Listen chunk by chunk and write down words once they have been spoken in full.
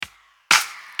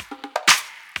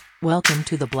Welcome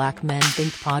to the Black Men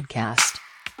Think podcast.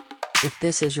 If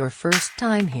this is your first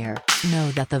time here,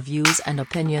 know that the views and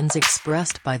opinions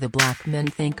expressed by the Black Men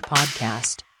Think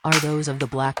podcast are those of the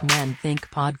Black Men Think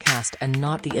podcast and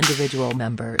not the individual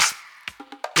members.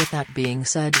 With that being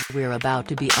said, we're about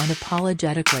to be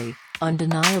unapologetically,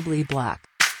 undeniably black.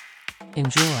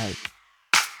 Enjoy.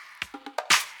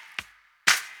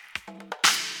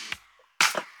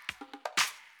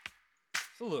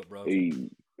 So look, bro. Hey,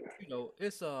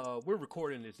 It's we're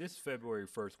recording this. This is February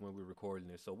 1st when we're recording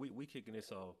this. So we kicking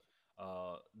this off.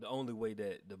 The only way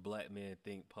that the Black Men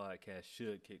Think podcast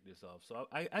should kick this off. So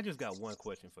I just got one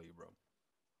question for you, bro.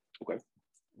 okay.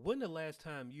 When the last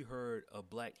time you heard a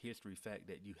Black History fact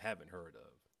that you haven't heard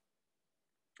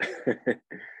of? 'Cause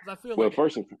I feel Well, like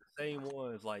first and the same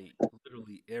ones, like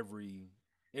literally every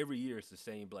year, it's the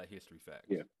same Black History yeah,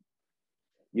 facts.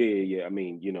 yeah. I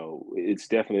mean, it's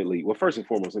definitely well. First and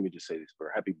foremost, let me just say this: for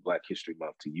Happy Black History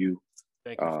Month to you.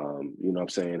 Thank you, sir. You know what I'm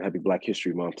saying? Happy Black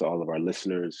History Month to all of our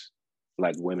listeners,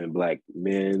 Black women, Black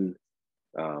men,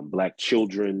 Black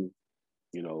children.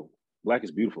 You know, Black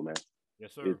is beautiful, man.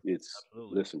 Yes, It, sir. it's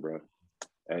Absolutely. listen, bro.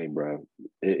 Hey, bro.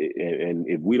 And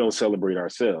if we don't celebrate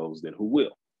ourselves, then who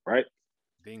will? Right?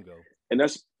 Bingo. And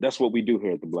that's what we do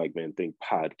here at the Black Men Think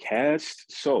podcast.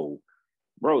 So,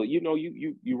 bro,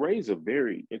 you raise a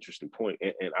very interesting point,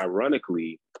 and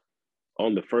ironically,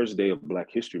 on the first day of Black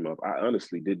History Month, I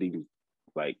honestly didn't even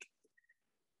like.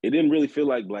 It didn't really feel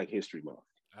like Black History Month.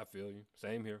 I feel you.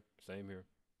 Same here. Same here.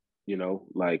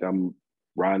 Like I'm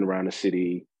riding around the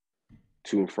city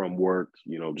to and from work.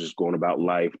 Just going about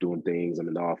life, doing things. I'm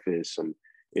in the office. I'm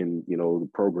in the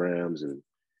programs and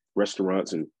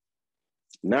restaurants, and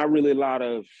not really a lot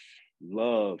of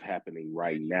love happening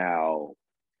right now.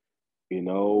 You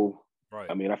know, Right.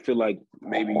 I mean, I feel like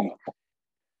maybe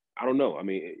I don't know. I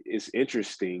mean, it's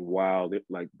interesting. While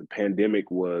like the pandemic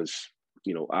was,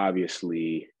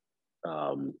 obviously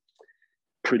um,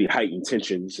 pretty heightened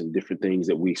tensions and different things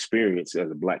that we experienced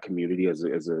as a Black community, as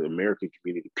an American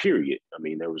community. Period. I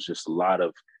mean, there was just a lot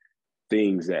of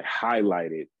things that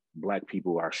highlighted Black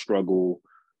people, our struggle,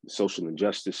 social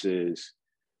injustices.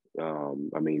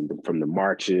 I mean, from the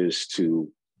marches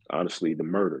to honestly the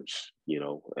murders.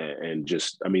 And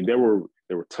just I mean, there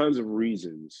were tons of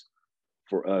reasons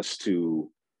for us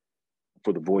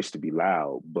for the voice to be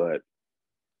loud, but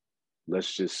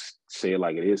let's just say it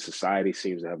like it is. Society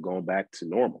seems to have gone back to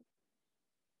normal,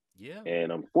 Yeah.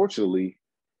 and unfortunately,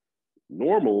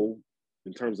 normal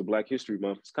in terms of Black History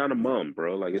Month is kind of mum,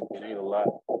 bro. Like it ain't a lot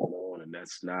going on, and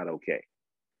that's not okay.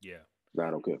 Yeah.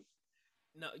 Not okay.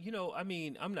 No, I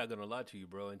mean, I'm not gonna lie to you,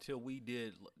 bro. Until we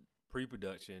did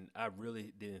pre-production, I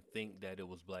really didn't think that it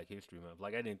was Black History Month.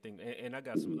 Like, I didn't think, and I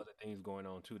got some Mhm. other things going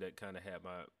on too that kind of had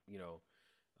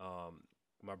um,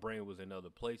 my brain was in other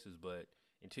places. But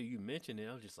until you mentioned it,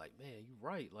 I was just like, man, you're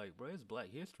right. Like, bro, it's Black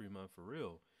History Month for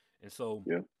real. And so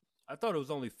Yeah. I thought it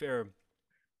was only fair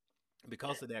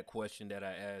because of that question that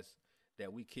I asked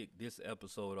that we kick this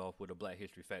episode off with a Black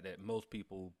History fact that most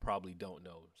people probably don't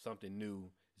know. Something new.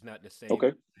 It's not the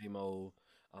Okay. same old.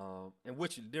 And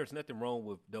which there's nothing wrong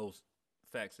with those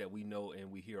facts that we know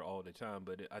and we hear all the time.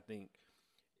 But I think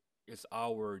it's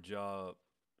our job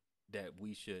that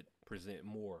we should present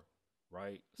more,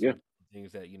 right? Yeah. Some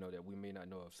things that that we may not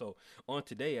know of. So on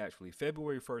today, actually,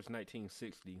 February 1st,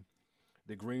 1960,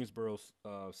 the Greensboro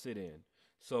sit-in.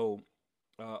 So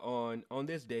on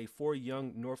this day, four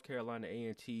young North Carolina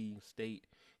A&T State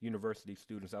University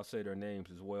students, I'll say their names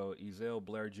as well: Ezell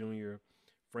Blair Jr.,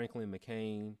 Franklin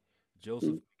McCain,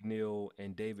 Joseph Mhm. McNeil,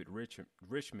 and David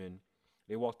Richmond.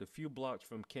 They walked a few blocks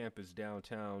from campus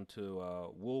downtown to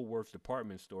Woolworth's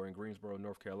department store in Greensboro,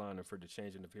 North Carolina, for the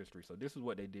changing of history. So this is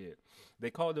what they did.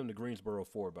 They called them the Greensboro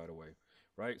Four, by the way,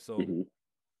 right? So Mhm.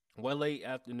 one late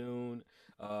afternoon,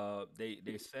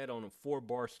 they sat on four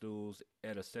bar stools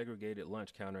at a segregated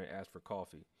lunch counter and asked for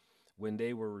coffee. When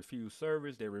they were refused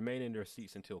service, they remained in their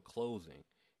seats until closing.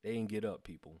 They didn't get up,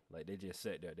 people. Like, they just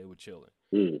sat there. They were chilling.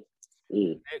 Mhm.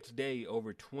 Mhm. Next day,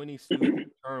 over 20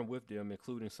 students returned with them,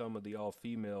 including some of the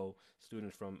all-female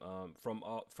students from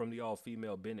the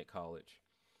all-female Bennett College.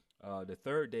 The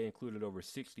third day included over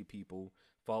 60 people,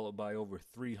 followed by over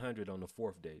 300 on the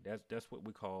fourth day. That's what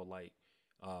we call like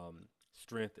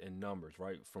strength in numbers,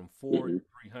 right? From four to Mhm.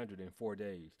 300 in 4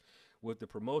 days. With the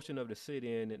promotion of the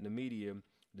sit-in in the media,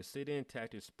 the sit-in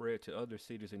tactic spread to other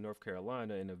cities in North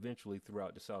Carolina and eventually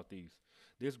throughout the Southeast.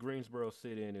 This Greensboro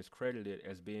sit-in is credited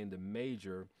as being the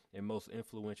major and most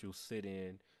influential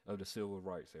sit-in of the civil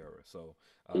rights era. So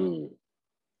Mhm.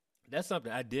 that's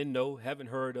something I didn't know, haven't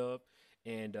heard of,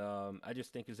 and I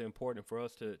just think it's important for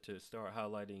us to start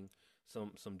highlighting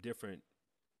some different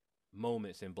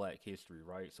moments in Black history,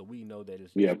 right? So we know that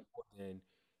it's Yeah. more than,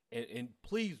 and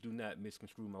please do not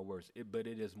misconstrue my words, but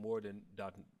it is more than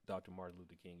Dr. Martin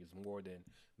Luther King. It's more than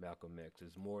Malcolm X.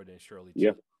 It's more than Shirley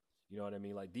Yeah. Chisholm. You know what I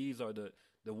mean? Like these are the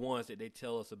ones that they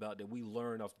tell us about that we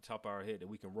learn off the top of our head that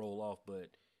we can roll off, but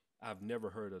I've never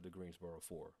heard of the Greensboro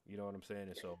Four. You know what I'm saying?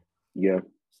 And so Yeah.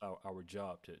 it's our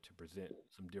job to present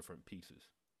some different pieces.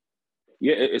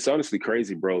 Yeah. It's honestly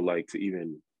crazy, bro. Like to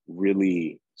even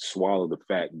really swallow the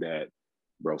fact that,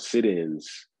 bro,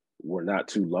 sit-ins were not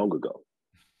too long ago.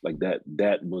 Like that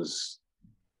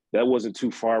wasn't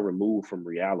too far removed from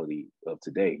reality of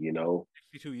today.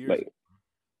 62 years ago.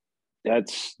 Like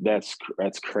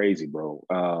that's crazy, bro.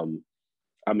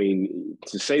 I mean,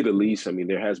 to say the least, I mean,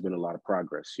 there has been a lot of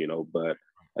progress, but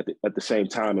at the same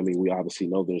time, I mean, we obviously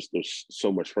know there's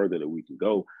so much further that we can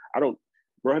go. I don't,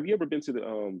 bro. Have you ever been to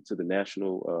the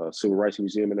National Civil Rights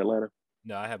Museum in Atlanta?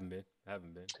 No, I haven't been. I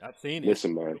haven't been. I've seen it. It's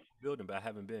Listen, a man. beautiful building, but I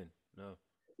haven't been. No.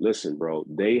 Listen, bro.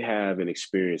 They have an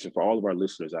experience, and for all of our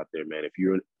listeners out there, man, if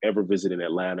you're ever visiting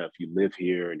Atlanta, if you live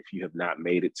here, and if you have not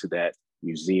made it to that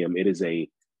museum, it is a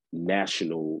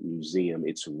national museum.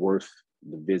 It's worth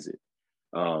the visit.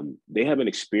 They have an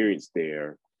experience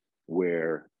there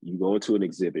where you go into an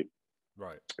exhibit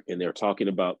Right. and they're talking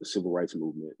about the civil rights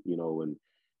movement, and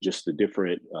just the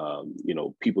different,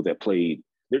 people that played.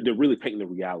 They're really painting the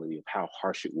reality of how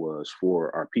harsh it was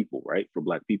for our people, right? For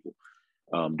Black people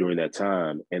during that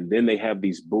time. And then they have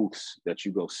these booths that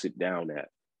you go sit down at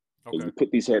and Okay. you put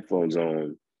these headphones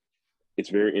on. It's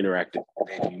very interactive.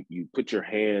 And you put your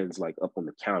hands like up on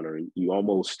the counter and you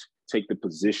almost take the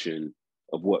position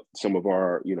of what some of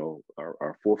our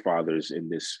forefathers in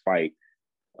this fight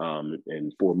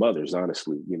and foremothers,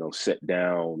 honestly, sat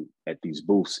down at these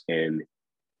booths and,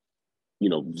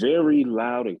 very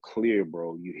loud and clear,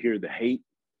 bro. You hear the hate,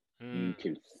 you Mm,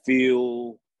 can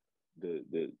feel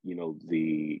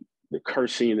the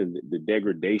cursing and the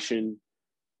degradation,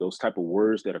 those type of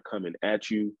words that are coming at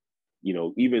you,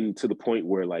 even to the point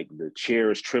where like the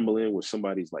chair is trembling, where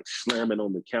somebody's like slamming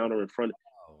on the counter in front.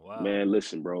 oh, wow. Man,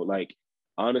 listen, bro, like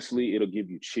honestly, it'll give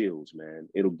you chills, man.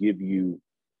 It'll give you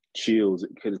chills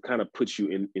because it kind of puts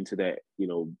you into that,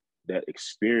 that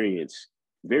experience,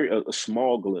 Right. a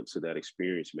small glimpse of that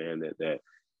experience, man, that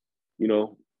you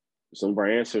know, some of our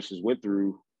ancestors went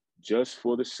through just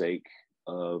for the sake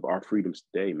of our freedoms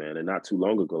today, man. And not too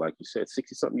long ago, like you said,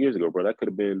 60 something years ago, bro, that could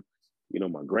have been,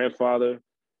 my grandfather,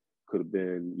 could have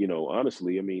been,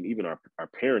 honestly, I mean, even our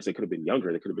parents, they could have been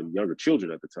younger. They could have been younger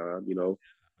children at the time.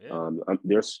 Yeah.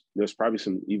 There's probably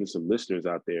some listeners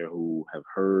out there who have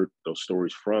heard those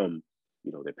stories from,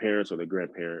 their parents or their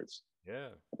grandparents Yeah.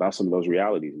 about some of those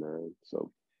realities, man.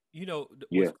 So What's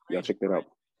yeah, y'all crazy, check that right?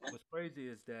 out. What's crazy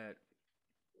is that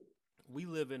we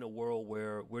live in a world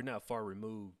where we're not far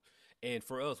removed. And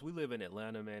for us, we live in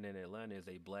Atlanta, man, and Atlanta is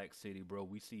a black city, bro.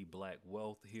 We see black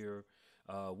wealth here.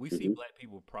 We see Hmm. black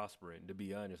people prospering, to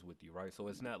be honest with you, right? So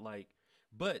it's not like,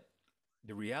 but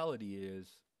the reality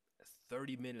is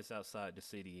 30 minutes outside the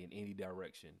city in any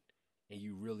direction, and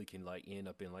you really can like end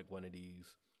up in like one of these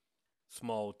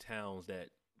small towns that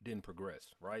didn't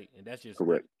progress, right? And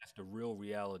Correct. that's the real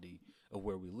reality of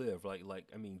where we live. Like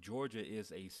I mean, Georgia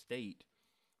is a state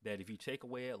that if you take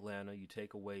away Atlanta, you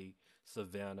take away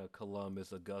Savannah,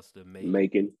 Columbus, Augusta, Macon,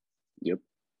 Macon. Yep.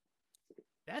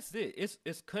 that's it.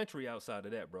 It's country outside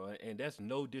of that, bro. And that's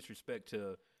no disrespect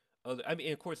to other. I mean,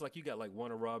 and of course, like you got like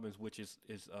Warner Robins, which is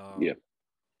Yeah.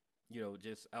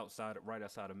 just outside, right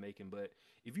outside of Macon. But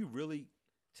if you really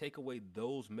take away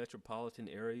those metropolitan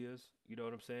areas, you know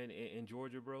what I'm saying, in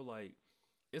Georgia, bro, like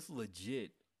it's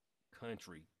legit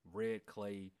country, red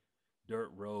clay, dirt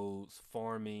roads,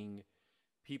 farming,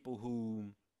 people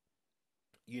who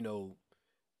you know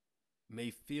may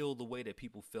feel the way that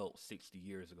people felt 60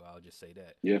 years ago. I'll just say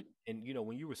that. Yeah. And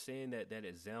when you were saying that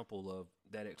example of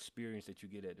that experience that you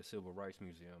get at the Civil Rights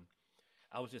Museum,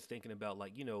 I was just thinking about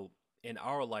like, in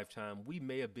our lifetime, we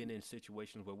may have been in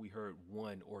situations where we heard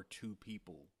one or two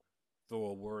people throw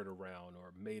a word around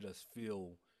or made us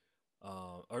feel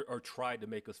or tried to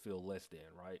make us feel less than,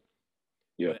 right?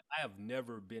 Yeah. But I have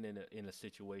never been in a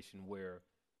situation where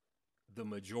the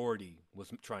majority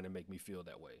was trying to make me feel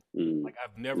that way. Mm. Like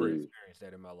I've never Mm. experienced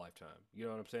that in my lifetime. You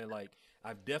know what I'm saying? Like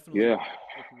I've definitely Yeah. been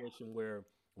in a situation where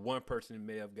one person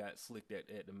may have got slicked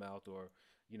at the mouth, or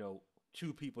you know,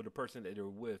 two people, the person that they're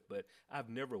with, but I've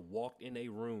never walked in a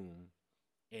room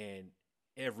and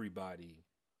everybody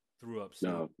threw up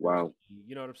civil No. wars Wow. at me.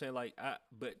 You know what I'm saying?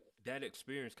 But that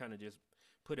experience kind of just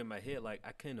put in my head, like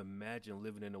I couldn't imagine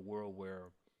living in a world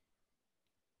where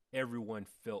everyone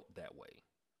felt that way.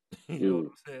 You know what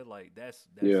Mm. I'm saying? Like that's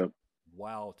Yeah.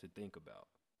 wild to think about.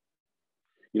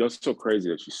 You know, it's so crazy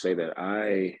that you say that.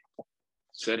 I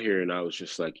sat here and I was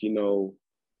just like,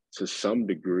 to some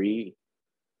degree,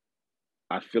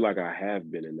 I feel like I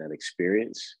have been in that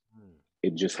experience. Mm.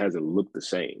 It just hasn't looked the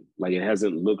same. Like it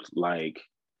hasn't looked like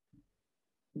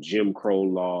Jim Crow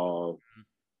law,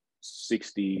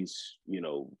 60s,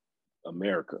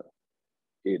 America.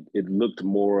 It looked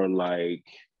more like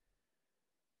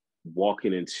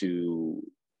walking into,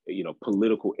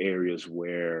 political areas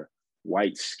where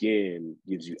white skin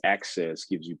gives you access,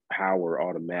 gives you power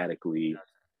automatically,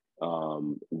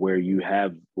 where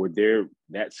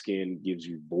that skin gives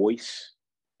you voice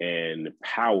and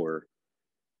power,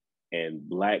 and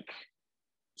black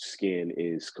skin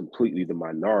is completely the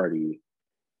minority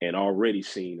and already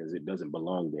seen as it doesn't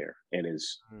belong there, and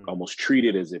is Mm. almost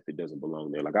treated as if it doesn't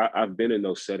belong there. Like I've been in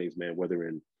those settings, man, whether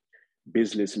in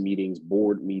business meetings,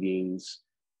 board meetings,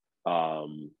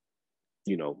 um,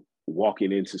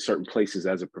 walking into certain places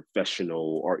as a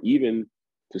professional, or even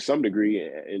to some degree,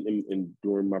 and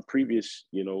during my previous,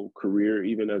 career,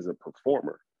 even as a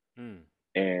performer, Mm.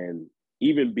 and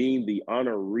even being the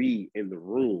honoree in the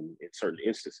room in certain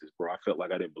instances, bro, I felt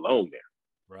like I didn't belong there.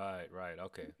 Right.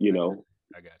 Okay. You know,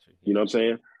 I got you. you know Yeah. what I'm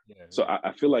saying? Yeah. So Yeah.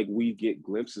 I feel like we get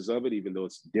glimpses of it, even though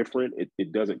it's different.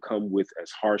 It doesn't come with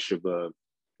as harsh of a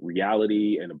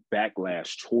reality and a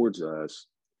backlash towards us.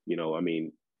 I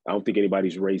mean, I don't think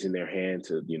anybody's raising their hand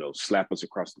to, slap us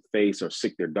across the face or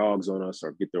sick their dogs on us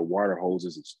or get their water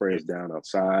hoses and spray us down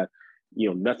outside.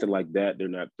 Nothing like that. They're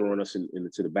not throwing us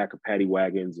into the back of paddy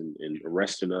wagons and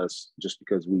arresting us just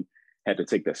because we had to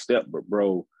take that step. But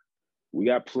bro, we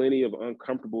got plenty of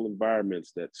uncomfortable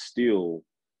environments that still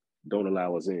don't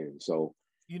allow us in. So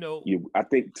You know, I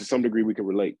think to some degree we can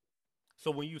relate. so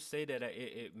when you say that,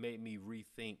 it made me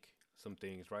rethink some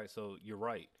things, right? So you're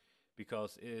right,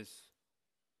 because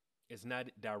it's not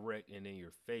direct and in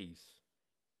your face,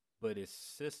 but it's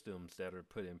systems that are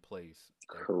put in place.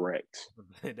 Correct.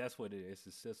 That's what it is. It's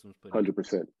the systems put in.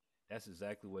 100%. That's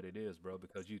exactly what it is, bro.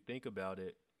 Because you think about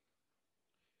it,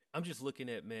 I'm just looking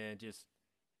at, man, just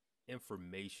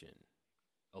information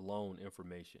alone,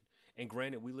 information. And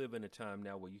granted, we live in a time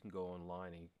now where you can go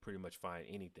online and pretty much find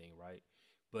anything, right?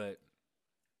 But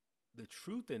the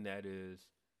truth in that is,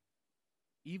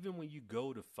 even when you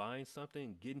go to find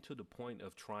something, getting to the point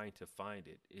of trying to find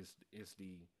it is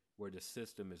the where the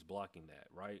system is blocking that,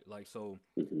 right? Like, so,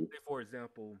 Hmm. say for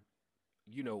example,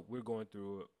 we're going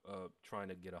through trying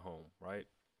to get a home, right?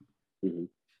 Hmm.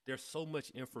 There's so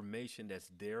much information that's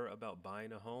there about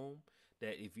buying a home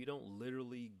that if you don't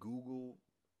literally Google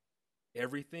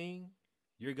everything,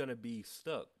 you're gonna be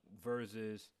stuck.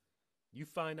 Versus, you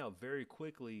find out very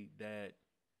quickly that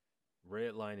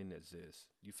redlining exists.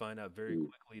 You find out very Hmm.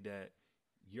 quickly that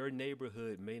your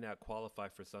neighborhood may not qualify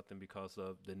for something because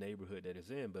of the neighborhood that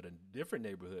it's in, but a different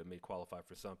neighborhood may qualify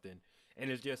for something. And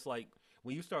it's just like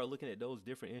when you start looking at those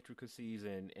different intricacies,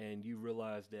 and you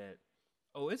realize that,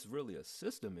 oh, it's really a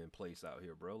system in place out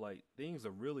here, bro. Like, things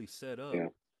are really set up Yeah.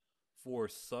 for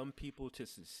some people to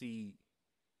succeed.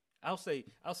 I'll say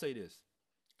this,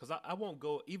 because I won't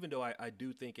go, even though I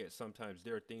do think that sometimes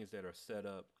there are things that are set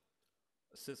up,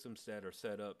 systems that are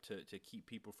set up to keep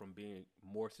people from being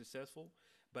more successful.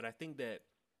 But I think that,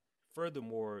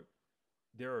 furthermore,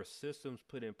 there are systems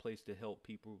put in place to help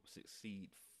people succeed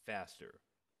faster.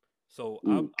 So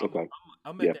Mm, okay.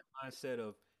 I'm at Yeah. that mindset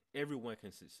of everyone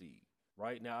can succeed.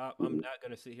 Right now, I'm Hmm. not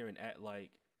gonna sit here and act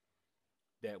like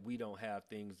that we don't have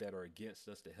things that are against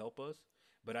us to help us.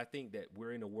 But I think that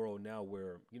we're in a world now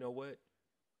where, you know what,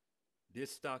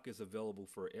 this stock is available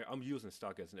for. I'm using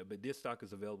stock as an, but this stock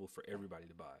is available for everybody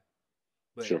to buy.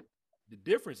 But Sure. the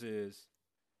difference is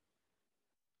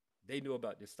they knew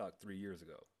about this stock 3 years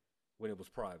ago when it was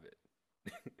private.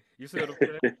 You see what I'm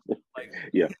saying?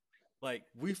 Like, Yeah. like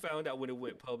we found out when it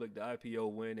went public, the IPO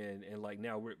went, and like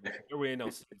now we're in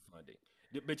on seed funding.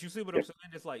 But you see what I'm Yeah.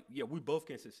 saying? It's like, yeah, we both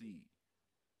can succeed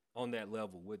on that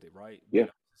level with it, right? Yeah. But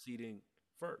I'm succeeding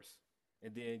first,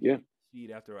 and then Yeah. you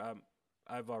succeed after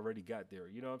I've already got there.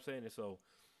 You know what I'm saying? And so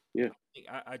Yeah.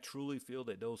 I truly feel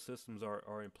that those systems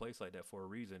are in place like that for a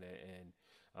reason, and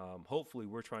hopefully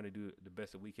we're trying to do the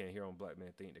best that we can here on Black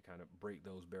Man Think to kind of break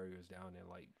those barriers down and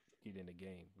like get in the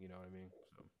game. You know what I mean?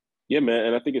 So Yeah, man.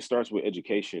 And I think it starts with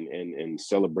education and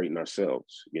celebrating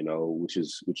ourselves, which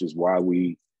is why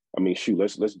I mean, shoot,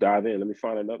 let's dive in. Let me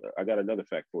find another. I got another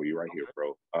fact for you right here, okay.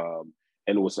 bro.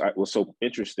 And what's so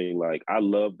interesting, like I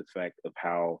love the fact of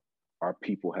how our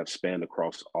people have spanned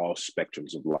across all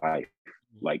spectrums of life,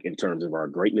 Mhm. like in terms of our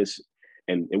greatness,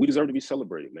 and we deserve to be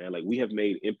celebrated, man. Like we have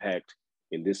made impact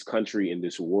in this country, in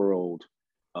this world,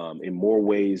 in more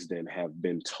ways than have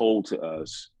been told to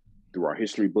us, through our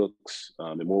history books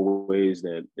in more ways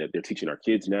that they're teaching our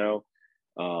kids now.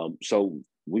 So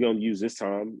we're going to use this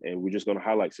time and we're just going to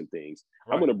highlight some things.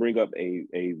 Right. I'm going to bring up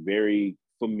a very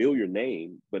familiar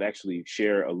name, but actually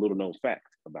share a little known fact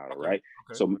about it, right?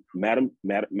 Okay. So Madam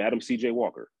C.J.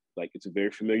 Walker, like it's a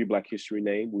very familiar Black history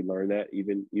name. We learned that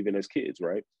even as kids,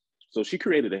 right? So she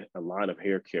created a line of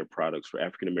hair care products for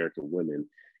African-American women,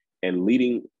 and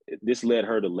this led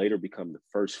her to later become the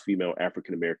first female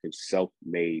African-American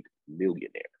self-made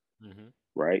millionaire,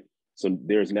 right? So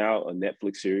there's now a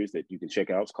Netflix series that you can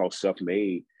check out. It's called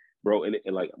Self-Made, bro. And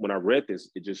like when I read this,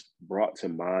 it just brought to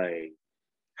mind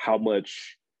how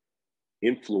much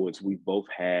influence we both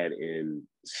had in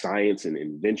science and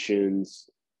inventions,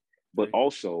 but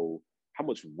also how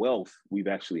much wealth we've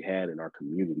actually had in our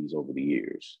communities over the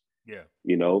years. Yeah.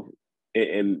 You know,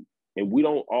 and we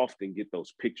don't often get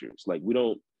those pictures. Like we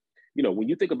don't, when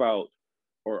you think about,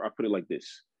 or I put it like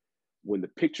this, when the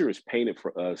picture is painted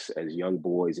for us as young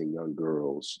boys and young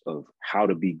girls of how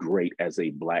to be great as a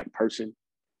Black person,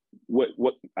 what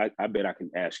I bet I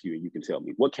can ask you and you can tell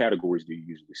me, what categories do you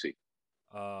usually see?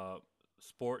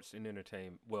 Sports and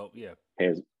entertainment. Well, yeah.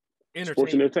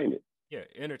 Sports and entertainment. Yeah,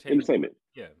 entertainment.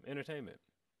 Yeah, entertainment.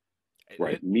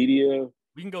 Right. Media.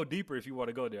 We can go deeper if you want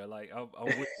to go there. Like, I'm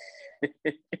with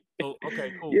So,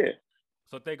 okay, cool. Yeah.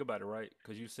 So think about it, right?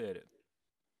 Because you said it.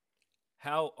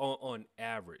 How on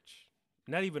average,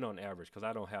 not even on average, because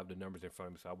I don't have the numbers in front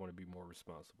of me, so I want to be more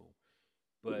responsible.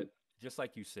 But just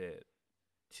like you said,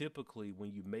 typically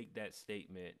when you make that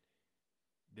statement,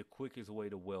 the quickest way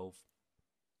to wealth,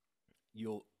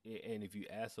 and if you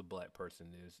ask a Black person,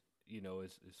 is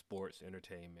it's sports,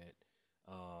 entertainment,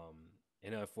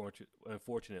 and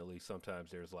unfortunately, sometimes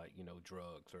there's like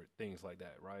drugs or things like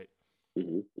that, right?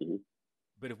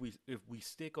 But if we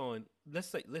stick on,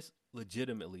 let's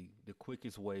legitimately, the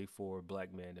quickest way for a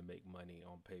Black man to make money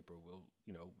on paper will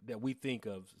that we think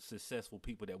of successful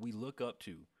people that we look up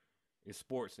to is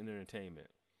sports and entertainment,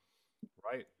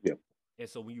 right? Yeah. And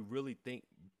so when you really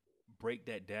break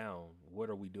that down, what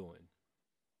are we doing?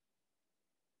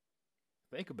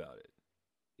 Think about it.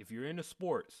 If you're into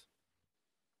sports,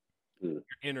 you're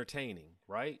entertaining,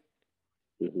 right?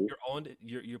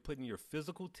 You're putting your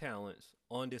physical talents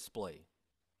on display,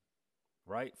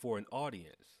 right? For an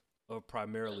audience of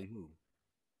primarily who?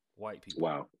 White people.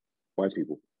 Wow. White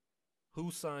people. Who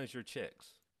signs your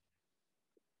checks?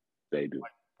 They do.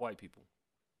 White people.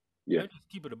 Yeah. Just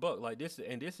keep it a buck like this.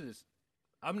 And this is,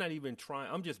 I'm not even trying.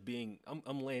 I'm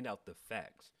laying out the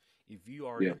facts. If you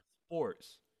are in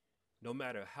sports, no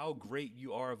matter how great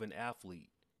you are of an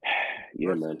athlete, the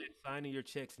person that's signing your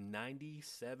checks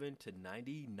 97 to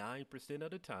 99% of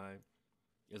the time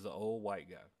is an old white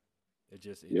guy. It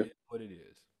is what it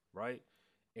is, right?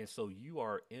 And so you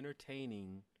are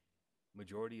entertaining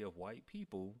majority of white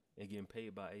people and getting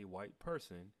paid by a white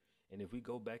person. And if we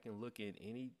go back and look at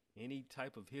any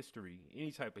type of history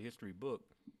book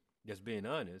that's being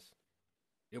honest,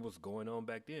 it was going on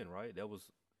back then, right? That was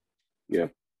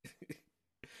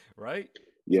right?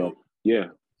 Yeah. So, I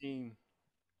mean,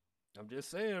 I'm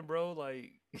just saying, bro,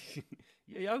 like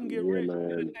y'all can get rich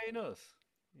and entertain us.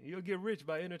 You'll get rich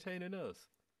by entertaining us.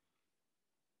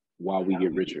 While we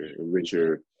get richer and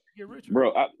richer. Get richer.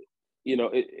 Bro, yet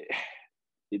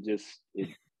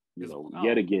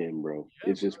again, bro,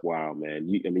 it's just wild, man.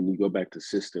 You go back to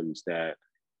systems that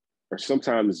are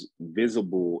sometimes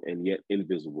visible and yet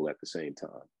invisible at the same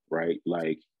time, right?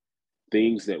 Like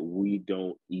things that we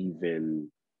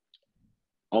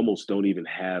almost don't even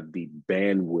have the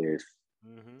bandwidth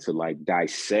to like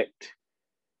dissect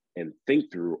and think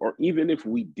through, or even if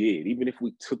we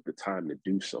took the time to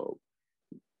do so,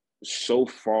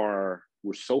 we're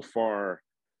so far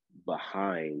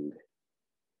behind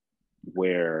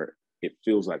where it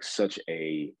feels like such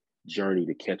a journey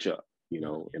to catch up,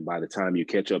 and by the time you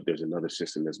catch up, there's another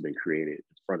system that's been created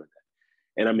in front of that.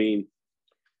 And I mean,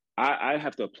 I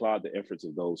have to applaud the efforts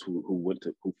of those who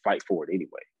fight for it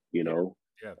anyway,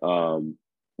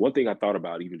 one thing I thought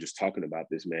about even just talking about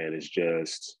this, man, is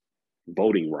just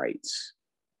voting rights,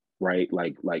 right?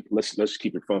 Like let's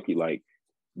keep it funky. Like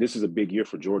this is a big year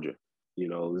for Georgia.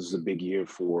 This is a big year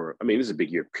this is a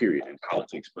big year period in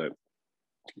politics, but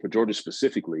for Georgia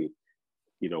specifically,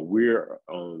 we're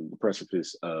on the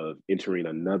precipice of entering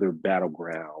another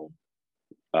battleground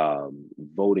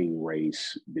voting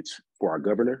race for our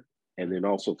governor, and then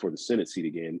also for the Senate seat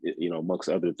again, amongst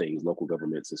other things, local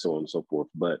governments and so on and so forth.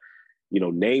 But,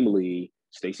 namely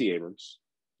Stacey Abrams,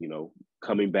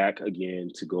 coming back again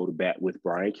to go to bat with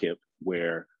Brian Kemp,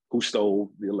 who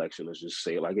stole the election. Let's just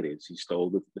say it like it is. He stole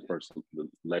the first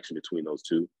election between those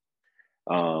two.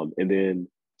 And then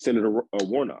Senator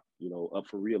Warnock, up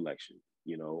for reelection.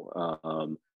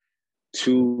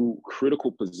 Two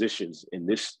critical positions in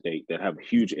this state that have a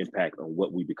huge impact on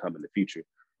what we become in the future.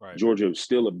 Right. Georgia is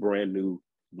still a brand new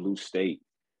blue state,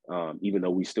 even though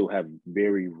we still have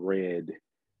very red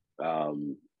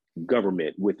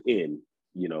government within,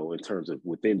 in terms of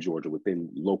within Georgia, within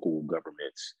local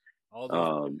governments. All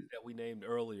those that we named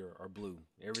earlier are blue.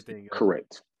 Everything else.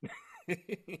 Correct.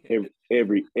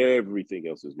 Everything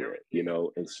else is red,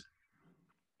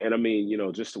 and I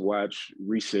mean, just to watch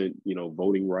recent,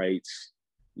 voting rights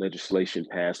legislation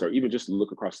passed, or even just to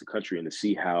look across the country and to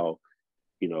see how,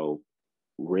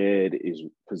 red is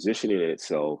positioning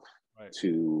itself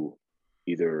to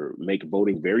either make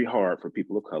voting very hard for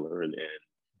people of color and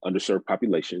underserved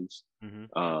populations,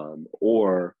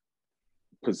 or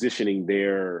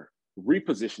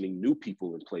repositioning new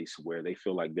people in place where they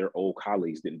feel like their old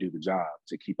colleagues didn't do the job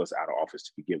to keep us out of office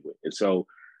to begin with. And so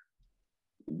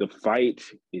the fight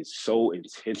is so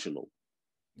intentional,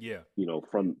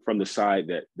 from the side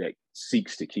that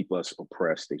seeks to keep us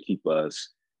oppressed and keep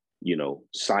us,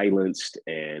 silenced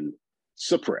and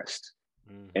suppressed.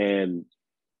 And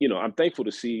I'm thankful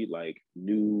to see like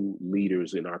new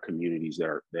leaders in our communities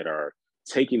that are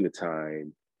taking the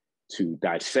time to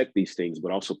dissect these things,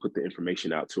 but also put the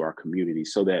information out to our community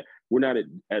so that we're not at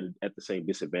the same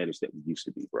disadvantage that we used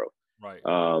to be, bro. Right.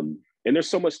 And there's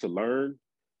so much to learn,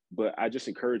 but I just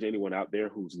encourage anyone out there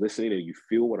who's listening and you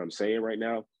feel what I'm saying right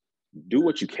now, do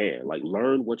what you can, like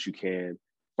learn what you can,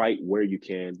 fight where you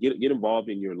can, get involved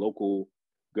in your local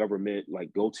government,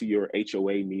 like go to your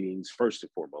HOA meetings first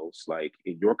and foremost, like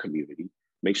in your community,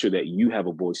 make sure that you have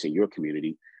a voice in your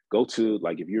community. Go to,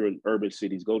 like, if you're in urban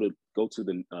cities, go to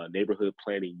the neighborhood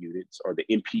planning units or the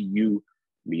NPU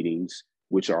meetings,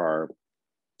 which are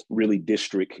really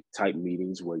district type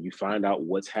meetings where you find out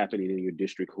what's happening in your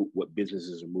district, what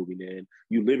businesses are moving in.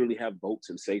 You literally have votes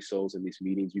and say-sos in these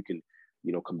meetings. You can,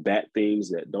 combat things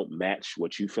that don't match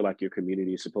what you feel like your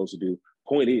community is supposed to do.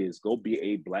 Point is, go be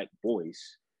a Black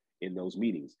voice in those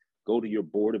meetings. Go to your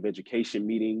board of education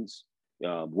meetings,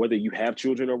 whether you have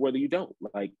children or whether you don't.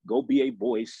 Like, go be a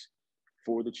voice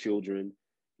for the children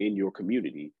in your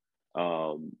community.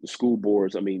 The school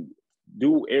boards, I mean,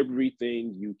 do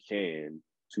everything you can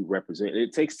to represent.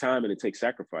 It takes time and it takes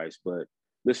sacrifice, but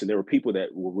listen, there were people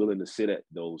that were willing to sit at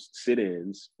those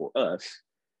sit-ins for us,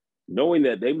 knowing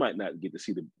that they might not get to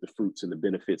see the fruits and the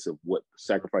benefits of what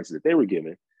sacrifices that they were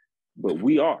given, but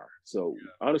we are. So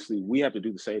honestly, we have to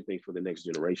do the same thing for the next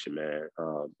generation, man.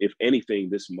 If anything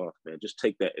this month, man, just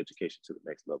take that education to the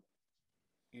next level.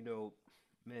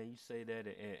 Man, you say that,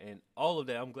 and all of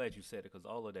that, I'm glad you said it, because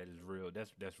all of that is real.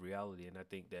 That's reality. And I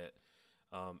think that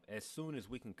as soon as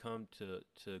we can come to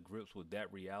grips with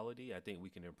that reality, I think we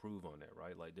can improve on that,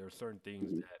 right? Like, there are certain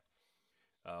things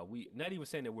that we, not even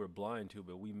saying that we're blind to,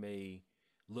 but we may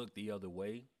look the other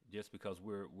way just because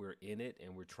we're in it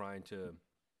and we're trying to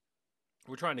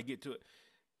get to it.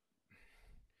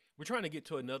 We're trying to get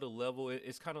to another level.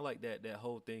 It's kind of like that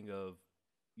whole thing of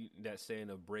that saying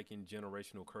of breaking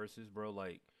generational curses, bro.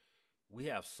 Like, we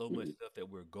have so much stuff that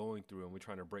we're going through and we're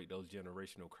trying to break those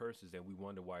generational curses, and we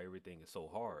wonder why everything is so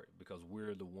hard, because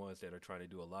we're the ones that are trying to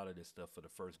do a lot of this stuff for the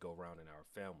first go round in our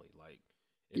family. Like,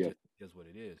 it just is what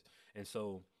it is. And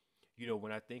so,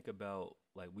 when I think about,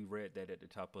 like, we read that at the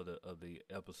top of the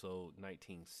episode,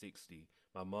 1960.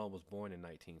 My mom was born in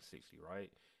 1960,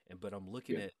 right? But I'm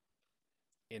looking at,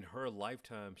 in her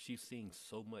lifetime, she's seeing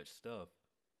so much stuff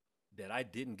that I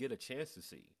didn't get a chance to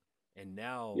see. And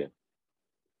now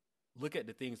look at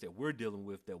the things that we're dealing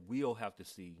with that we'll have to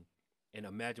see, and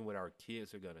imagine what our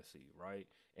kids are going to see, right?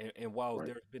 And while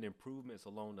there's been improvements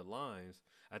along the lines,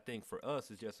 I think for us,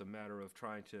 it's just a matter of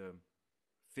trying to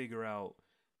figure out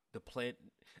the plan,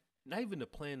 not even the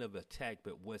plan of attack,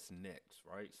 but what's next,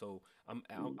 right? So I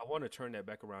want to turn that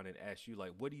back around and ask you,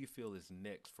 like, what do you feel is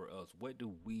next for us? What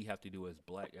do we have to do as the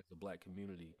Black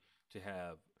community to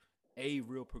have A,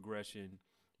 real progression,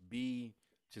 B,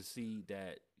 to see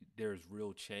that there's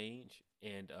real change,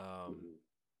 and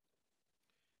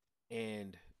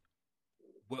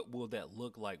what will that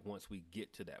look like once we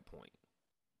get to that point?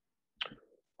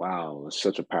 Wow, that's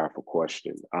such a powerful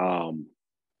question.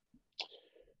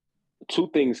 Two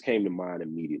things came to mind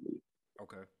immediately.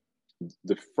 Okay.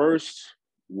 The first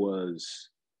was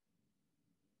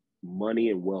money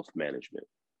and wealth management.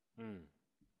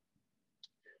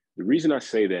 The reason I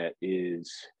say that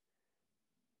is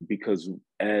because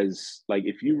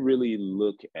if you really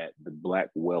look at the Black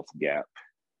wealth gap,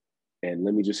 and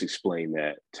let me just explain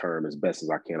that term as best as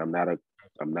I can. I'm not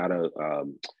a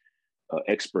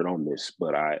expert on this,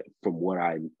 but from what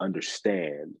I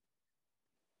understand,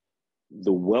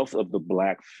 the wealth of the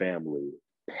black family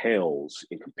pales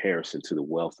in comparison to the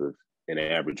wealth of an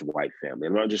average white family.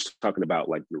 I'm not just talking about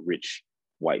like the rich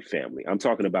white family. I'm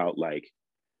talking about like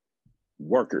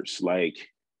workers, like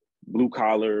blue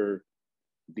collar,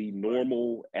 the Right.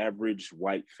 normal average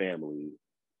white family.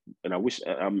 And I wish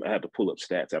I have to pull up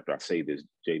stats after I say this,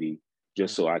 JD, Mhm.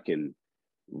 just so I can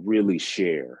really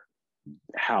share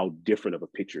how different of a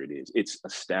picture it is. It's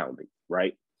astounding,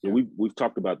 right? And Yeah. we've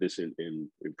talked about this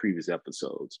in previous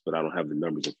episodes, but I don't have the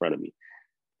numbers in front of me.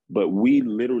 But we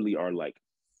literally are like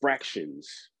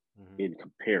fractions Hmm. in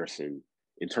comparison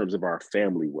in terms of our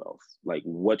family wealth, like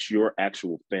what your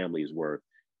actual family is worth.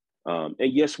 And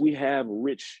yes, we have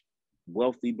rich,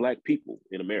 wealthy black people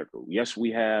in America. Yes,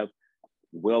 we have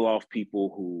well-off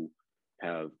people who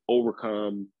have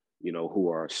overcome, who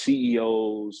are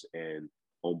CEOs and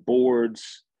on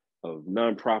boards of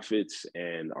nonprofits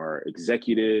and are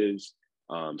executives,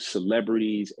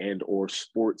 celebrities and or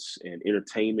sports and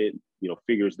entertainment,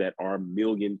 figures that are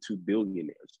million to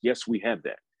billionaires. Yes, we have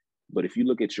that. But if you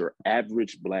look at your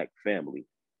average black family,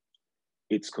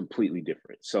 it's completely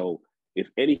different. So if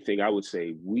anything, I would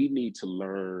say we need to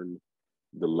learn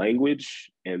the language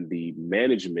and the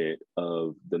management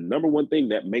of the number one thing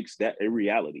that makes that a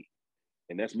reality,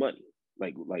 and that's money.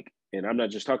 And I'm not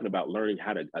just talking about learning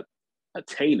how to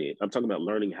attain it. I'm talking about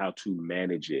learning how to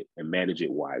manage it and manage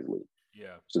it wisely.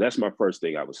 Yeah. So that's my first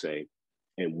thing I would say.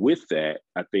 And with that,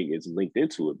 I think it's linked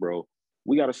into it, bro.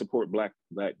 We got to support black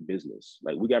business.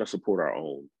 Like we got to support our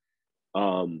own.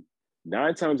 Um,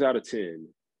 9 times out of 10,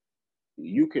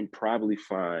 you can probably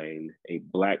find a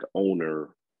black owner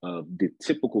of the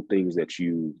typical things that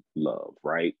you love,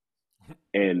 right?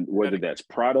 And That whether again. that's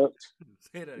product,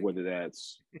 Say that again. whether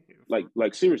that's like For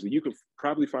like seriously, you could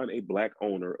probably find a black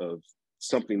owner of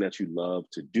something that you love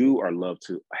to do or love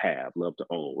to have, love to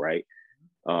own, right?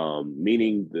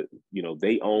 Meaning that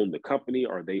they own the company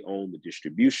or they own the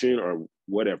distribution or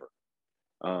whatever.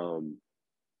 Um,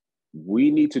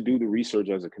 we need to do the research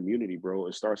as a community, bro,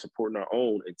 and start supporting our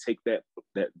own and take that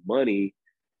money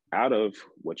out of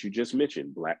what you just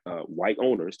mentioned, black white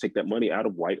owners, take that money out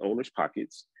of white owners'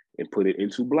 pockets and put it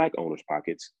into black owners'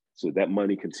 pockets, so that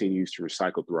money continues to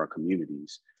recycle through our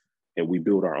communities, and we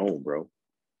build our own, bro.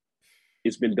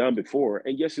 It's been done before,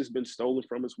 and yes, it's been stolen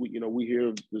from us. We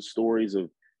hear the stories of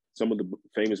some of the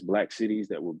famous black cities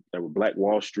that were Black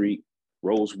Wall Street,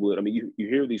 Rosewood. I mean, you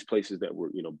hear these places that were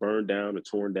burned down and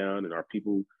torn down, and our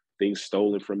people things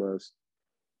stolen from us.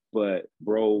 But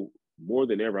bro, more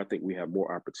than ever, I think we have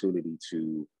more opportunity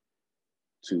to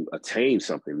attain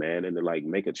something, man, and to like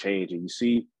make a change. And you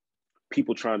see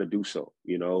people trying to do so,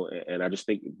 and I just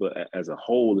think, but as a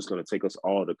whole, it's going to take us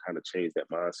all to kind of change that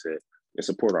mindset and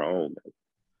support our own, man.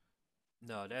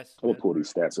 no, I'm gonna that's pull real.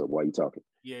 these stats up while you're talking.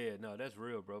 Yeah, yeah, no, that's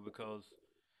real, bro. Because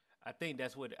I think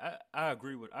that's what I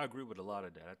agree with. I agree with a lot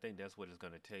of that. I think that's what it's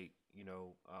gonna take.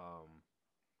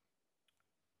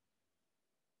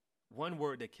 One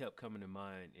word that kept coming to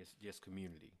mind is just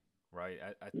community, right?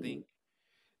 I Mm-hmm. think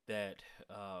that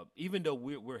even though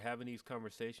we're having these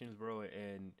conversations, bro,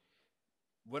 and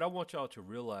what I want y'all to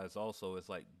realize also is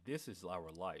like this is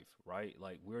our life, right?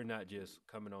 Like we're not just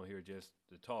coming on here just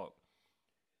to talk.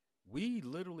 We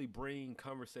literally bring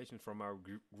conversations from our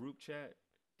group chat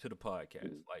to the podcast.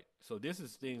 Mm-hmm. Like, so this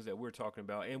is things that we're talking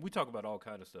about, and we talk about all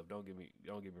kind of stuff. Don't get me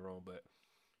wrong, but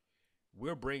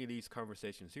we're bringing these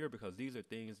conversations here because these are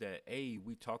things that a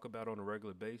we talk about on a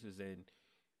regular basis, and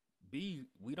b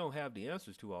we don't have the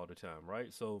answers to all the time,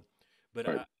 right? So, but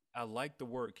Right, I like the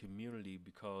word community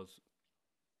because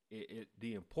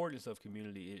the importance of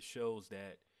community, it shows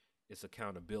that it's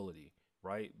accountability,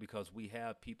 right? Because we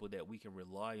have people that we can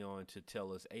rely on to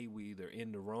tell us a we either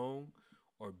in the wrong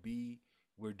or b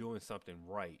we're doing something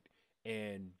right.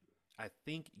 And I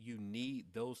think you need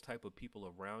those type of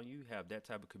people around you, have that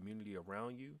type of community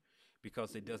around you,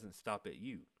 because it doesn't stop at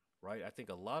you, right? I think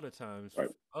a lot of times right,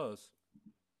 for us,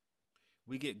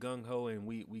 we get gung ho and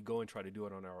we go and try to do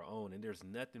it on our own. And there's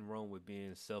nothing wrong with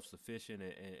being self sufficient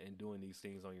and doing these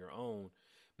things on your own.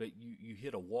 But you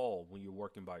hit a wall when you're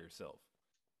working by yourself.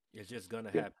 It's just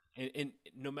gonna yeah, happen. And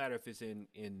no matter if it's in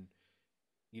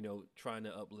trying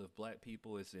to uplift black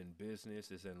people, it's in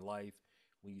business, it's in life.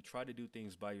 When you try to do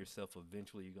things by yourself,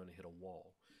 eventually you're gonna hit a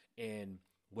wall. And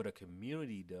what a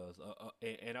community does,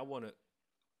 and I want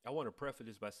to preface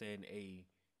this by saying a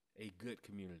good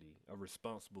community, a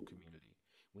responsible community.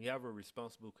 When you have a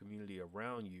responsible community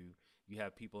around you, you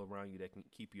have people around you that can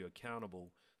keep you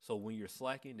accountable. So when you're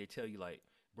slacking, they tell you like,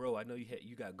 "Bro, I know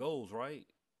you got goals, right?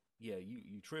 Yeah,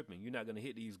 you tripping. You're not gonna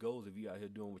hit these goals if you out here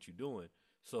doing what you're doing."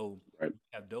 So right,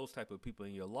 have those type of people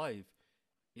in your life,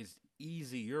 it's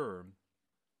easier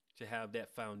to have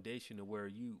that foundation to where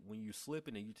when you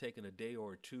slipping and you taking a day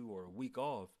or two or a week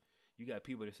off, you got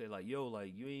people that say like, yo,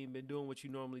 like you ain't been doing what you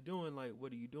normally doing. Like,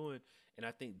 what are you doing? And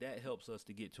I think that helps us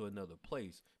to get to another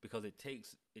place because it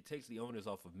takes the onus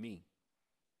off of me,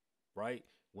 right?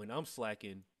 When I'm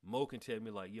slacking, Mo can tell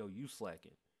me like, yo, you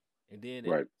slacking. And then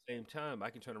at Right. the same time, I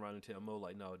can turn around and tell Mo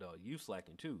like, no, dog, you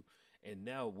slacking too. And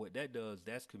now what that does,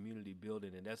 that's community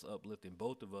building and that's uplifting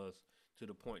both of us to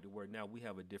the point to where now we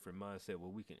have a different mindset where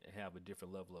we can have a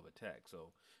different level of attack.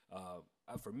 So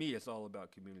for me, it's all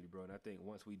about community, bro. And I think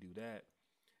once we do that,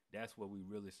 that's where we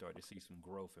really start to see some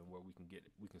growth and where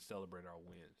we can celebrate our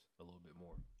wins a little bit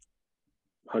more.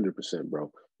 100%,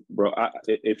 bro. Bro,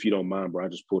 if you don't mind, bro, I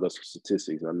just pulled up some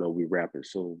statistics. I know we rapping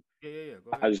soon. Yeah.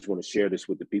 Go I ahead. just want to share this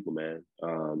with the people, man.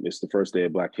 It's the first day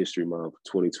of Black History Month,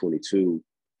 2022,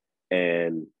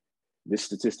 and this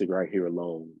statistic right here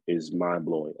alone is mind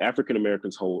blowing. African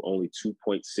Americans hold only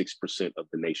 2.6% of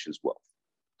the nation's wealth,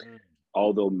 Mm,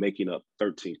 although making up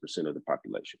 13% of the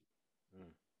population. mm,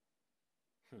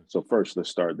 hmm, So, first, let's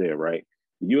start there, right?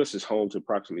 The US is home to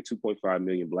approximately 2.5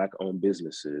 million Black owned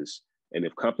businesses. And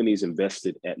if companies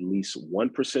invested at least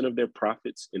 1% of their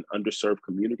profits in underserved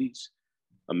communities,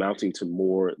 amounting to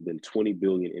more than 20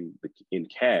 billion in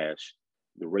cash,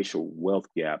 the racial wealth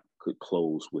gap could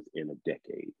close within a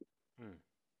decade. mm.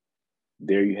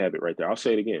 There you have it right there. I'll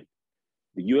say it again.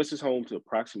 The US is home to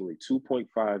approximately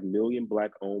 2.5 million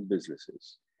Black owned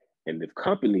businesses. And if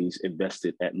companies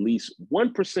invested at least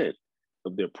 1%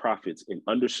 of their profits in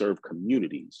underserved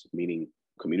communities, meaning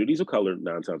communities of color,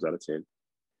 9 times out of 10,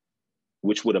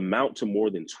 which would amount to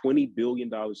more than $20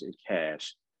 billion in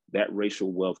cash, that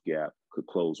racial wealth gap could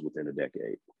close within a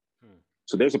decade. Hmm.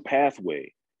 So there's a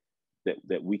pathway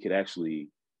that we could actually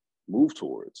move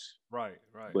towards, Right,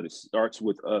 right. but it starts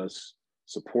with us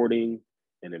supporting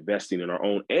and investing in our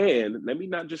own. And let me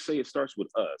not just say it starts with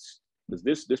us, because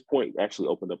this point actually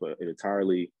opened up an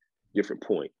entirely different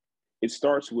point. It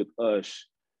starts with us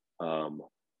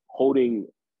holding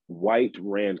white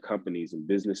ran companies and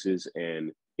businesses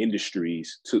and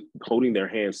industries to holding their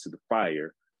hands to the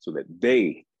fire so that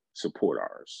they support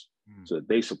ours, Mm. so that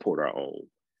they support our own.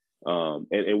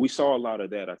 And we saw a lot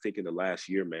of that, I think, in the last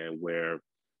year, man, where,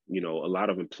 a lot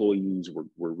of employees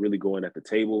were really going at the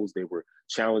tables. They were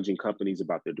challenging companies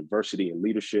about their diversity and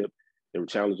leadership. They were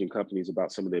challenging companies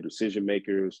about some of their decision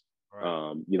makers.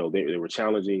 Right. They were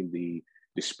challenging the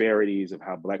disparities of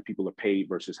how Black people are paid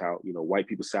versus how, white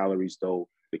people's salaries, though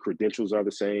the credentials are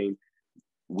the same.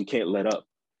 We can't let up.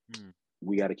 Mm.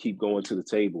 We got to keep going to the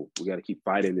table. We got to keep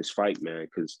fighting this fight, man,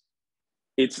 because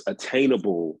it's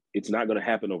attainable. It's not going to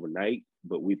happen overnight,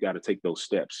 but we've got to take those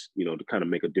steps, to kind of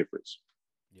make a difference.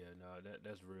 Yeah, no,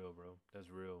 that's real, bro. That's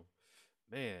real.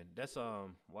 Man, that's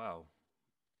wow.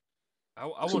 I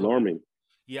It's want to alarming,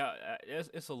 yeah,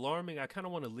 it's alarming. I kind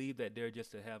of want to leave that there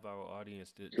just to have our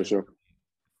audience for to sure.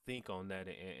 think on that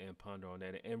and ponder on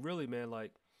that. And really, man,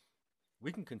 like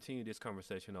we can continue this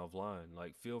conversation offline.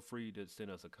 Like, feel free to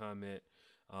send us a comment.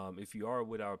 If you are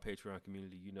with our Patreon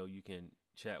community, you can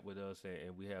chat with us,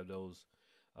 and we have those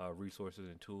resources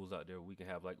and tools out there. We can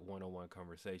have like one-on-one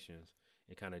conversations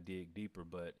and kind of dig deeper.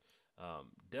 But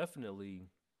definitely,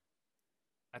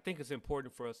 I think it's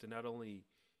important for us to not only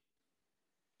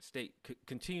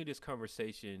continue this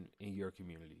conversation in your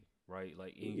community, right?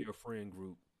 Like in Mhm. your friend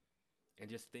group, and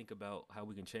just think about how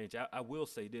we can change. I will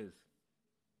say this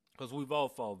because we've all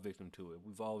fallen victim to it.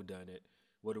 We've all done it,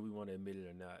 whether we want to admit it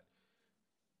or not.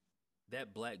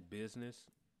 That black business,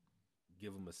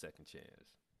 give them a second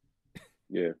chance.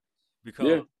 Yeah, yeah,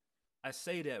 Because I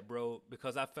say that, bro,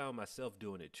 because I found myself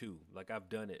doing it too. Like I've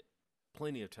done it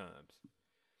plenty of times.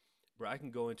 Bro, I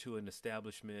can go into an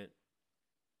establishment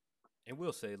and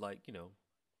we'll say, like,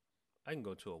 I can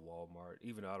go to a Walmart,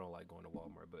 even though I don't like going to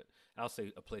Walmart, but I'll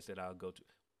say a place that I'll go to.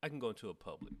 I can go into a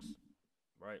Publix,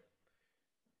 right?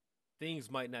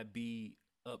 Things might not be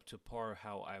up to par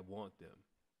how I want them.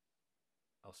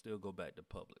 I'll still go back to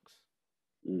Publix.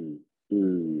 mm,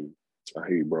 mm. I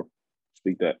hear you, bro.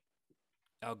 Speak that.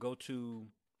 I'll go to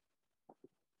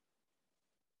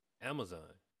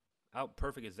Amazon.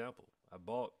 Perfect example. I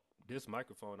bought this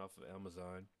microphone off of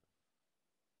Amazon,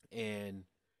 and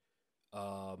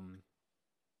um,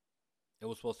 it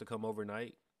was supposed to come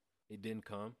overnight. It didn't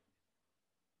come,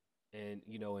 and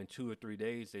in 2 or 3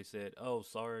 days they said, "Oh,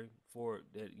 sorry for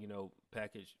that.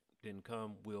 Package didn't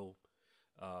come. We'll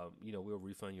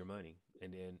refund your money."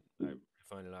 And then I Mm.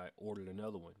 refunded. I ordered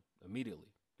another one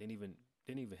immediately. Didn't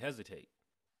even hesitate.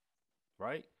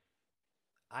 Right?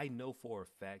 I know for a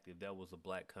fact if that was a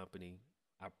black company,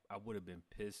 I would have been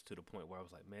pissed to the point where I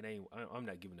was like, man, I'm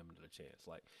not giving them another chance.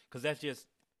 Like, cause that's just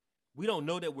We don't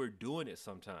know that we're doing it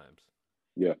sometimes.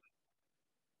 Yeah.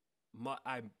 My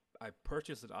I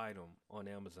purchased an item on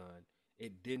Amazon.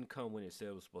 It didn't come when it said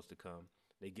it was supposed to come.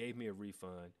 They gave me a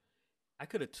refund. I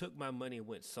could have took my money and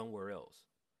went somewhere else.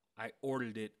 I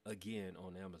ordered it again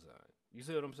on Amazon. You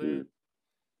see what I'm saying? Mm.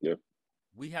 Yeah.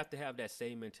 We have to have that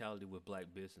same mentality with black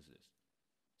businesses.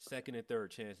 Second and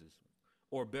third chances.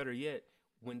 Or better yet,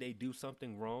 when they do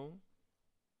something wrong,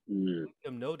 Mm. let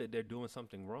them know that they're doing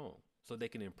something wrong so they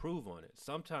can improve on it.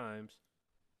 Sometimes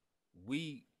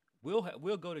we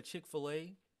we'll go to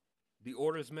Chick-fil-A, the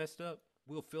order's messed up,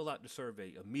 we'll fill out the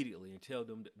survey immediately and tell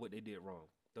them what they did wrong.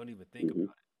 Don't even think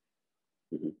about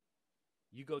Hmm. it. Hmm.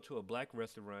 You go to a black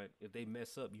restaurant, if they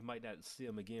mess up, you might not see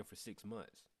them again for 6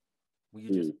 months. When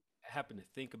you just Mm. happen to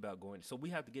think about going. So we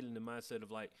have to get in the mindset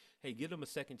of like, hey, give them a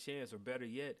second chance, or better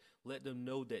yet, let them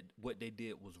know that what they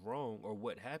did was wrong or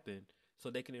what happened so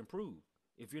they can improve.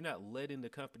 If you're not letting the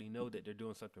company know that they're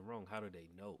doing something wrong, how do they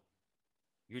know?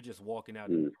 You're just walking out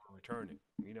and Mm. returning.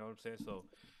 You know what I'm saying? So,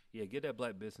 yeah, give that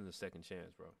black business a second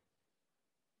chance, bro.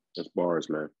 That's bars,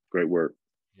 man. Great work.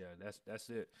 Yeah, that's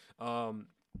it. Um,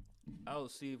 I'll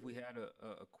see if we had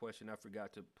a question. I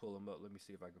forgot to pull them up. Let me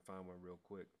see if I can find one real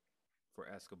quick for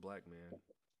Ask a Black Man.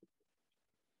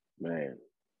 Man,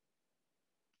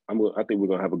 I think we're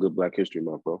gonna have a good Black History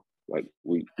Month, bro. Like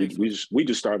I think so. we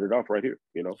just started off right here,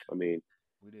 you know. I mean,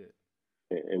 We did.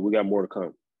 and we got more to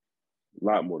come. A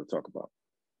lot more to talk about.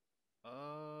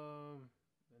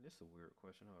 Man, this is a weird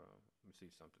question. Hold on. Let me see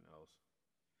something else.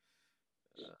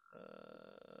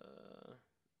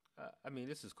 I mean,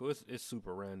 this is cool. It's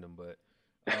super random, but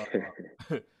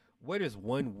what is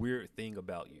one weird thing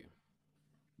about you?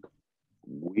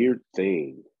 Weird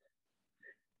thing.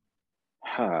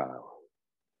 How?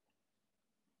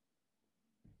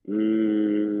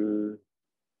 Mm,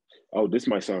 oh, this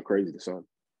might sound crazy to some.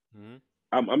 Mm-hmm.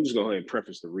 I'm just gonna go ahead and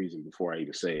preface the reason before I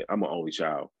even say it. I'm an only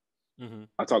child. Mm-hmm.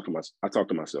 I talk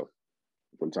to myself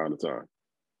from time to time.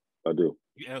 I do.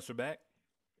 You answer back.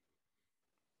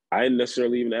 I didn't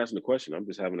necessarily even ask the question. I'm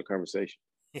just having a conversation.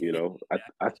 You know,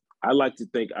 I like to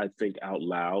think I think out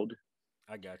loud.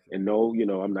 I got you. And no, you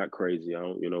know, I'm not crazy. I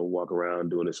don't, you know, walk around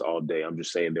doing this all day. I'm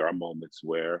just saying there are moments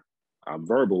where I'm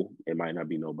verbal. It might not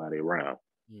be nobody around.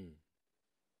 Mm,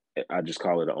 I just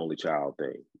call it an only child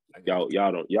thing. I got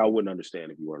you. Y'all wouldn't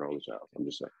understand if you weren't an only child. I'm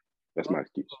just saying. That's Um, my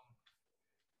excuse.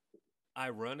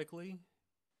 Ironically,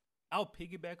 I'll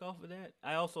piggyback off of that.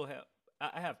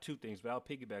 I have two things, but I'll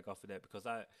piggyback off of that because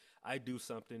I do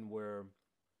something where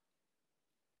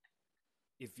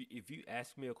if you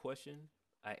ask me a question,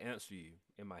 I answer you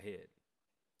in my head.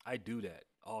 I do that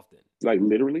often, Like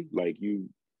literally, like you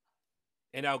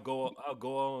and I'll go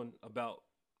on about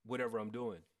whatever I'm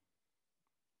doing.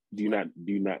 Like,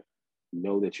 do you not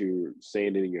know that you're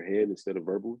saying it in your head instead of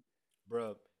verbally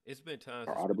bruh, it's been times,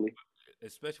 or audibly?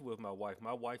 especially with my wife.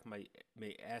 My wife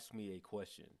may ask me a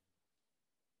question,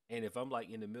 and if I'm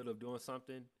like in the middle of doing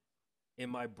something, in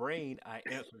my brain I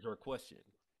answered her question,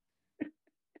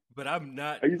 but I'm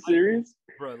not, Are you like, serious?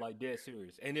 bro, like dead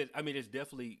serious. And I mean, it's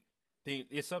definitely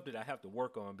it's something I have to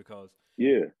work on because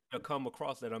Yeah. to come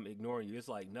across that I'm ignoring you. It's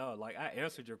like, no, like I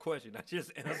answered your question. I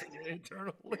just answered it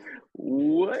internally.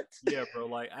 What? Yeah, bro.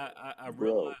 Like I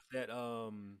Bro. realized that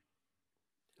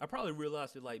I probably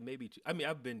realized it like maybe I mean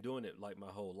I've been doing it like my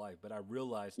whole life, but I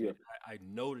realized Yeah. it. I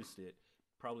noticed it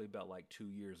probably about like 2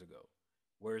 years ago,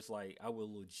 where it's like I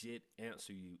will legit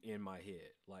answer you in my head,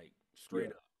 like straight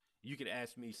Yeah. up. You could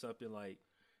ask me something like,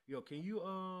 "Yo, can you?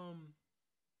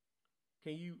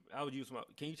 I would use my.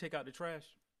 Can you take out the trash?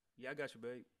 Yeah, I got you,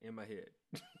 babe." In my head,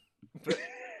 but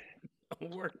I'm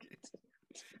working.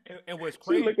 And what's She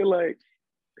crazy? looking like,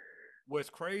 What's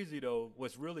crazy though?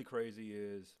 What's really crazy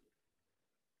is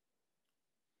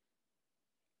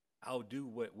I'll do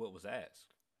what was asked.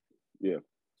 yeah.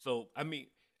 So I mean,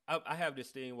 I have this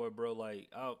thing where, bro, like,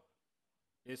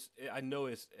 I know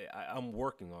I'm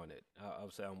working on it.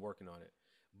 I'll say I'm working on it,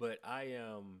 but I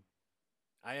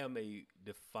am a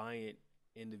defiant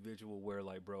individual where,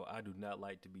 like, bro, I do not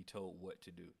like to be told what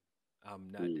to do.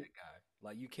 I'm not that Mm. guy.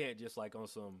 Like, you can't just like on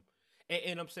some,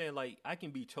 and I'm saying like I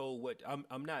can be told what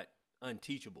I'm not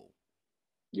unteachable.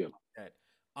 Yeah. That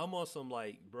I'm on some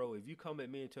like, bro, if you come at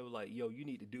me and tell me like, yo, you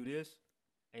need to do this,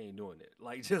 I ain't doing it.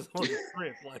 Like just on the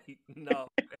strength, like no.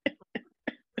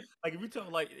 Like if you tell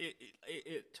like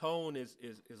tone is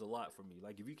a lot for me.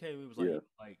 Like if you came and was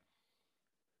like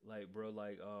Yeah. bro,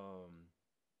 like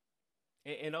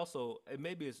and also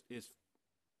maybe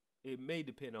it may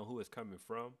depend on who it's coming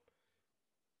from,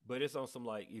 but it's on some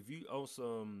like if you on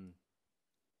some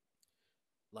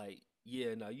like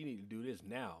yeah, no, you need to do this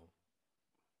now.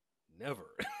 Never.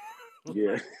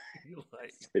 Yeah.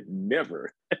 Like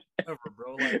Never. ever,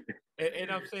 bro. Like,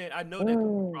 and I'm saying I know that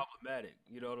could be problematic.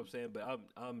 You know what I'm saying? But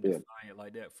I'm Yeah. defiant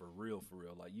like that for real, for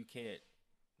real. Like you can't,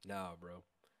 nah, bro.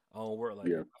 I don't work like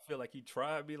that. Yeah. I feel like you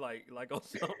tried me like on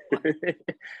something. Like, Hey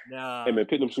nah, man,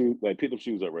 pick them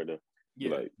shoes up right now. Be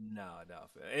yeah, like, nah. Fam.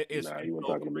 nah, It's you weren't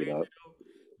so talking to me, crazy dog. though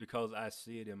because I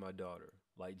see it in my daughter.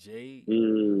 Like Jade,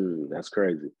 That's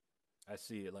crazy. I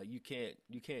see it. Like you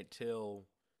can't tell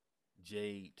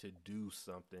Jade to do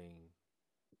something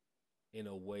in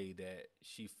a way that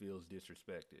she feels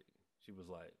disrespected. She was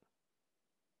like,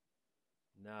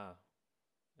 nah,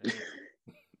 I ain't.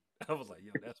 I was like,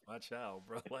 yo, that's my child,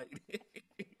 bro. Like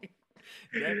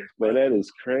that is Man, my that is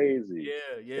crazy.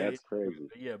 yeah. That's crazy.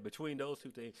 Yeah, between those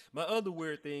two things. My other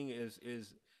weird thing is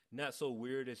not so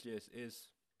weird, it's just is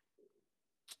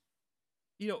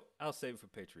I'll save it for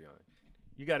Patreon.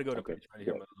 You got to go to Okay. Patreon to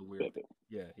hear Bet. my other weird Bet, thing.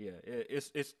 bet. Yeah.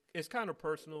 It's kind of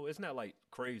personal. It's not like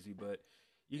crazy, but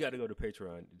you got to go to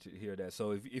Patreon to hear that.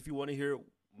 So if you want to hear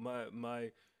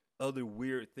my other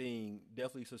weird thing,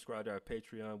 definitely subscribe to our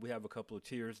Patreon. We have a couple of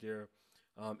tiers there.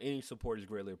 Any support is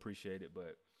greatly appreciated,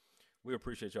 but we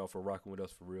appreciate y'all for rocking with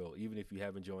us for real. Even if you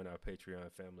haven't joined our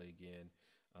Patreon family again,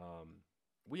 um,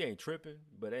 we ain't tripping,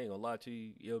 but I ain't gonna lie to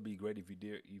you. It'll be great if you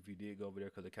did go over there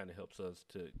because it kind of helps us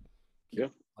to Yeah.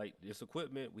 keep like this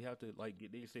equipment. We have to like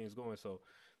get these things going. So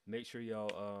make sure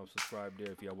y'all subscribe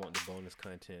there if y'all want the bonus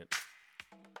content.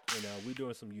 And we're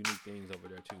doing some unique things over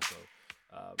there too. So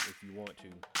if you want to,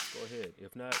 go ahead.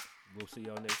 If not, we'll see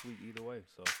y'all next week either way.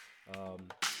 So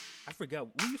I forgot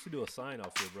we used to do a sign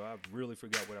off here, bro. I really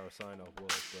forgot what our sign off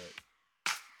was, but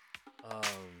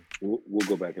We'll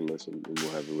go back and listen, and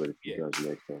we'll have it ready for yeah, you guys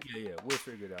next time. yeah, we'll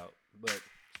figure it out. But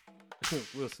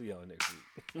we'll see y'all next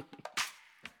week.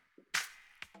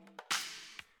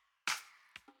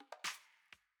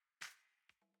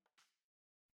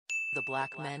 The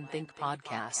Black Men Think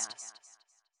Podcast.